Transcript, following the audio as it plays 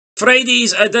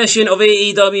Friday's edition of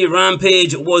AEW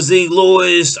Rampage was the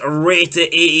lowest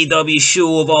rated AEW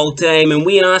show of all time, and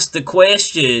we asked the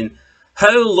question,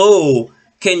 how low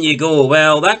can you go?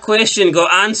 Well, that question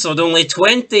got answered only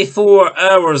 24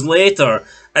 hours later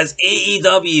as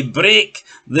AEW break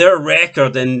their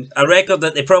record, and a record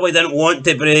that they probably didn't want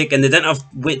to break, and they didn't have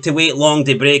to wait long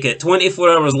to break it. 24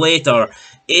 hours later,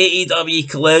 AEW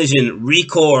Collision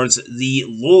records the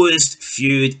lowest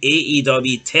feud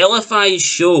AEW televised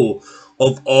show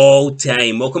of all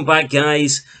time. Welcome back,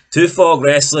 guys, to Fog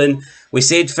Wrestling. We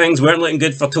said things weren't looking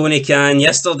good for Tony Khan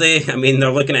yesterday. I mean,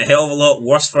 they're looking a hell of a lot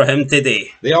worse for him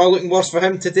today. They are looking worse for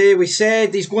him today. We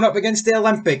said he's going up against the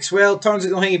Olympics. Well, it turns out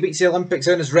the only thing he beats the Olympics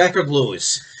in is record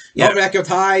lows. Not record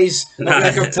highs, not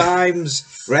record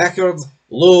times, record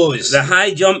lows. The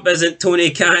high jump isn't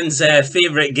Tony Khan's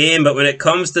favourite game, but when it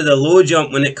comes to the low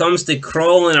jump, when it comes to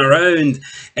crawling around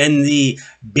in the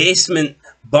basement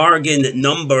bargain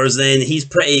numbers, then he's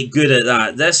pretty good at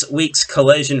that. This week's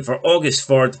Collision for August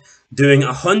 3rd, doing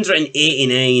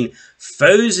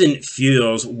 189,000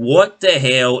 viewers. What the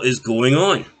hell is going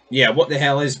on? Yeah, what the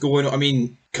hell is going on? I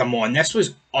mean, come on, this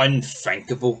was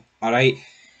unthinkable, alright?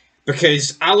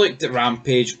 Because I looked at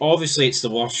Rampage, obviously it's the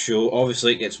worst show,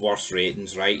 obviously it gets worse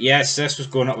ratings, right? Yes, this was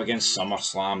going up against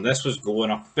SummerSlam, this was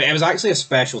going up, but it was actually a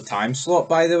special time slot,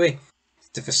 by the way,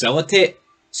 to facilitate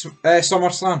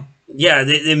SummerSlam. Yeah,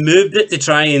 they moved it to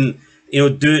try and,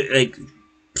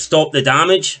 stop the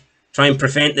damage, try and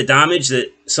prevent the damage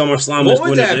that SummerSlam was going to do. What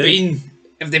would it have been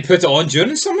if they put it on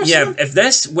during SummerSlam? Yeah, if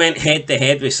this went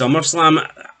head-to-head with SummerSlam,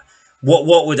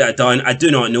 what would it have done? I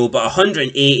do not know, but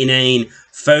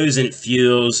 189,000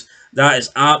 viewers, that is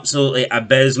absolutely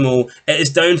abysmal. It is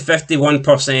down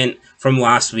 51% from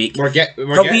last week.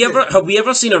 Have we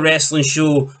ever seen a wrestling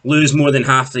show lose more than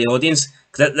half the audience?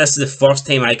 Because this is the first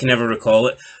time I can ever recall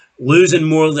it. Losing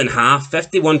more than half,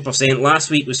 51%. Last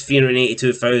week was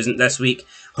 382,000. This week,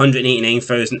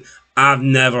 189,000. I've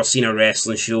never seen a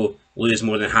wrestling show lose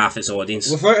more than half its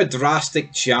audience. Without a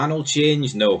drastic channel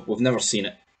change, no, we've never seen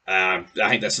it. I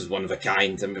think this is one of a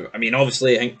kind. I mean,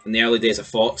 obviously, I think in the early days of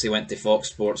Fox, they went to Fox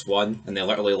Sports 1 and they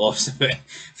literally lost about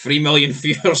 3 million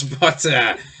viewers. But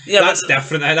yeah, that's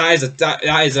different.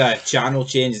 That is a channel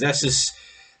change. This is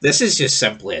just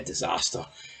simply a disaster.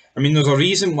 I mean, there's a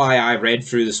reason why I read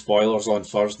through the spoilers on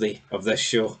Thursday of this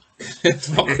show.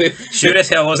 Sure as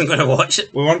hell wasn't going to watch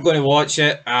it. We weren't going to watch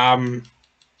it.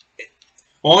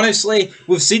 Honestly,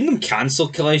 we've seen them cancel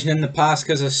Collision in the past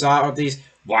because of Saturdays.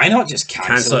 Why not just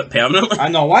cancel it permanently? I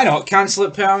know, why not cancel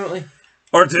it permanently?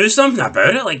 Or do something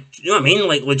about it, like, you know what I mean?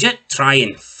 Like, legit try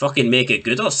and fucking make it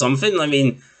good or something. I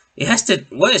mean, he has to,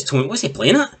 what's he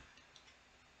playing at?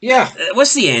 Yeah.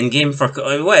 What's the end game for,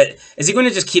 what? Is he going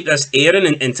to just keep this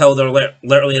airing until there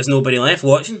literally is nobody left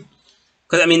watching?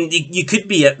 Because, I mean, you could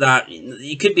be at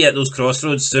those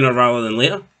crossroads sooner rather than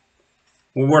later.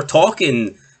 We're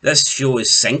talking, this show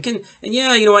is sinking. And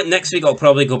yeah, you know what, next week I'll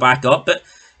probably go back up, but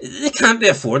they can't be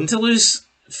affording to lose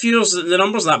viewers. The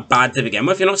numbers are that bad to begin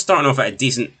with. You're not starting off at a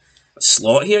decent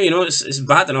slot here. You know, it's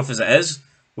bad enough as it is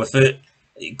without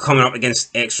coming up against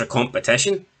extra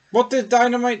competition. What did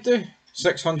Dynamite do?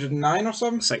 609 or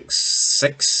something?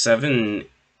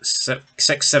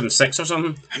 676 or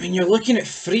something. I mean, you're looking at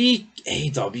 3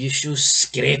 AEW shows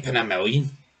scraping 1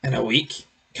 million in a week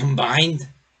combined.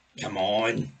 Come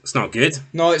on. It's not good.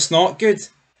 No, it's not good.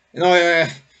 No,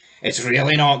 it's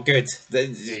really not good.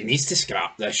 He needs to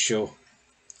scrap this show.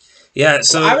 Yeah,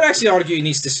 so... Well, I would actually argue he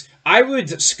needs to... I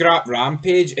would scrap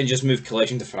Rampage and just move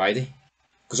Collision to Friday.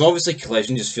 Because obviously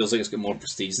Collision just feels like it's got more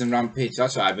prestige than Rampage.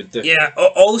 That's what I would do. Yeah,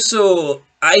 also,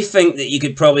 I think that you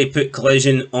could probably put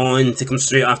Collision on to come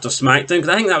straight after SmackDown, because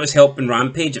I think that was helping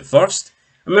Rampage at first.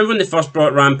 I remember when they first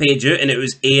brought Rampage out and it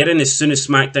was airing as soon as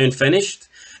SmackDown finished.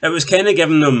 It was kind of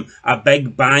giving them a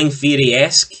Big Bang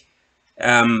Theory-esque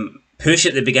push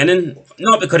at the beginning.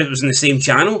 Not because it was on the same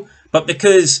channel, but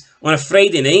because on a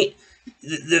Friday night,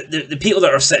 the people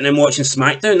that are sitting and watching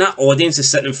SmackDown, that audience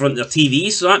is sitting in front of their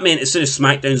TV, so that meant as soon as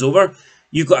SmackDown's over,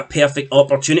 you've got a perfect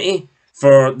opportunity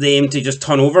for them to just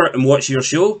turn over and watch your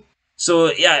show.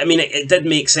 So yeah, I mean, it did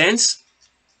make sense,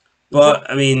 but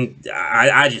I mean,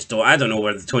 I don't know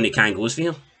where the Tony Khan goes for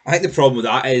here. I think the problem with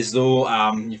that is, though,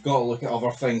 you've got to look at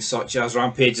other things such as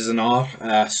Rampage is an hour.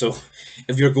 So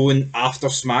if you're going after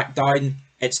SmackDown,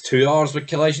 it's 2 hours with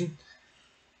Collision.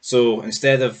 So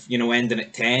instead of, ending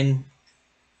at 10,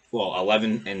 well,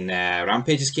 11 in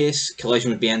Rampage's case, Collision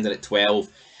would be ending at 12.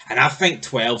 And I think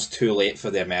 12's too late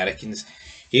for the Americans.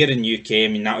 Here in UK, I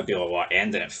mean, that would be,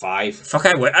 ending at 5. Fuck,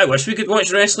 I wish we could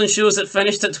watch wrestling shows that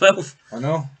finished at 12. I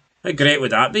know. How great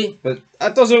would that be? But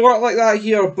it doesn't work like that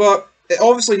here, but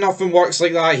obviously nothing works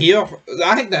like that here.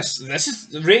 I think this is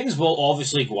the ratings will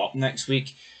obviously go up next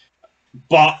week,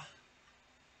 but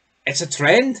it's a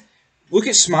trend. Look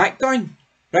at SmackDown,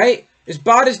 right? As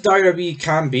bad as WWE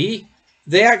can be,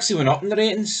 they actually went up in the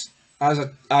ratings, as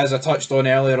I touched on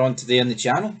earlier on today on the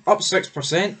channel, up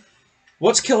 6%.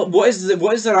 What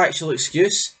is their actual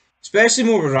excuse? Especially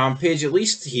more with Rampage, at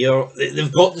least here,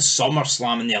 they've got the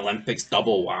SummerSlam and the Olympics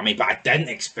double whammy, but I didn't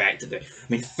expect it. I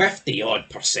mean,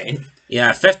 50-odd%.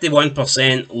 Yeah,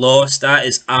 51% lost. That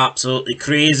is absolutely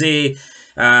crazy.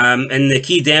 And the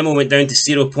key demo went down to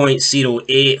 0.08,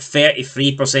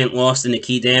 33% lost in the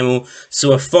key demo.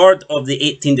 So a third of the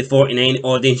 18 to 49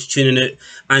 audience tuning out,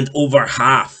 and over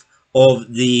half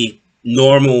of the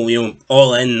normal,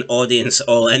 all-in audience,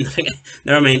 all-in.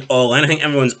 Never mind all-in. I think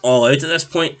everyone's all out at this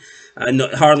point.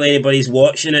 Hardly anybody's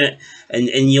watching it.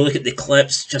 And you look at the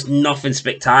clips, just nothing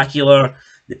spectacular.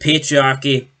 The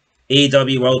patriarchy,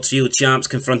 AEW World Trio Champs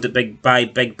confronted Big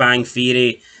Bang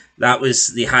Theory. That was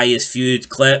the highest viewed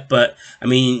clip. But, I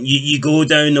mean, you go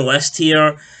down the list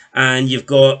here, and you've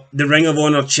got the Ring of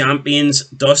Honor champions,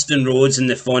 Dustin Rhodes and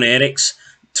the Von Erichs,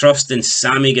 trusting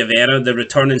Sammy Guevara, the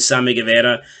returning Sammy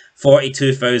Guevara,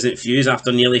 42,000 views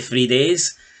after nearly 3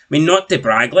 days. I mean, not to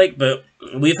brag, but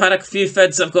we've had a few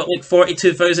fids that have got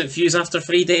 42,000 views after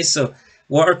 3 days. So,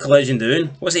 what are Collision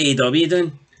doing? What's AEW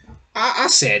doing? I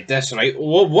said this, right?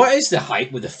 What is the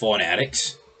hype with the Von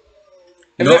Erichs?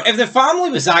 If the family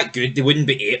was that good, they wouldn't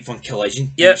be 8th on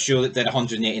Collision. Yep. Show that did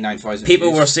 189,000 People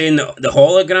views. were saying that the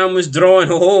hologram was drawn.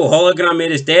 Hologram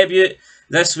made his debut.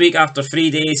 This week, after 3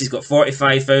 days, he's got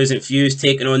 45,000 views,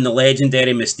 taking on the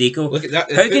legendary Mystico. Look at that.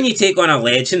 How can you take on a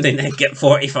legend and then get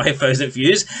 45,000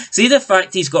 views? See the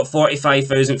fact he's got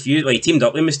 45,000 views. Well, he teamed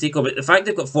up with Mystico, but the fact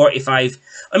they've got 45...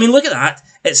 I mean, look at that.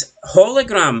 It's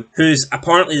Hologram, who's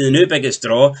apparently the new biggest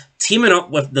draw, teaming up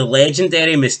with the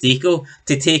legendary Mystico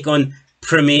to take on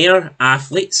premier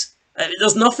athletes.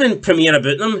 There's nothing premier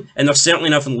about them, and there's certainly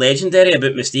nothing legendary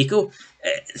about Mystico.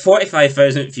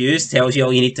 45,000 views tells you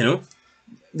all you need to know.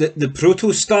 The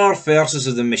Protostar versus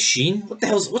the Machine.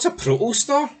 What's a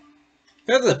Protostar?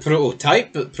 Heard of the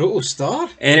prototype, but Protostar?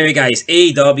 Anyway, guys,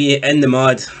 AEW in the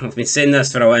mud. I've been saying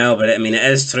this for a while, but I mean, it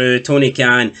is true. Tony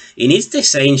Khan, he needs to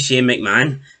sign Shane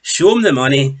McMahon. Show him the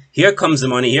money. Here comes the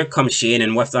money. Here comes Shane,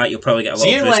 and with that, you'll probably get a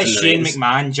little boost in the Shane ratings.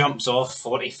 McMahon jumps off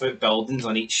 40-foot buildings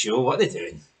on each show. What are they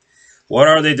doing? What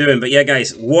are they doing? But yeah,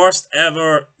 guys, worst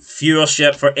ever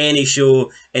viewership for any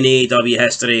show in AEW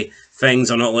history.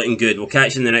 Things are not looking good. We'll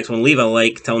catch you in the next one. Leave a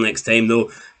like. Till next time,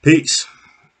 though. Peace.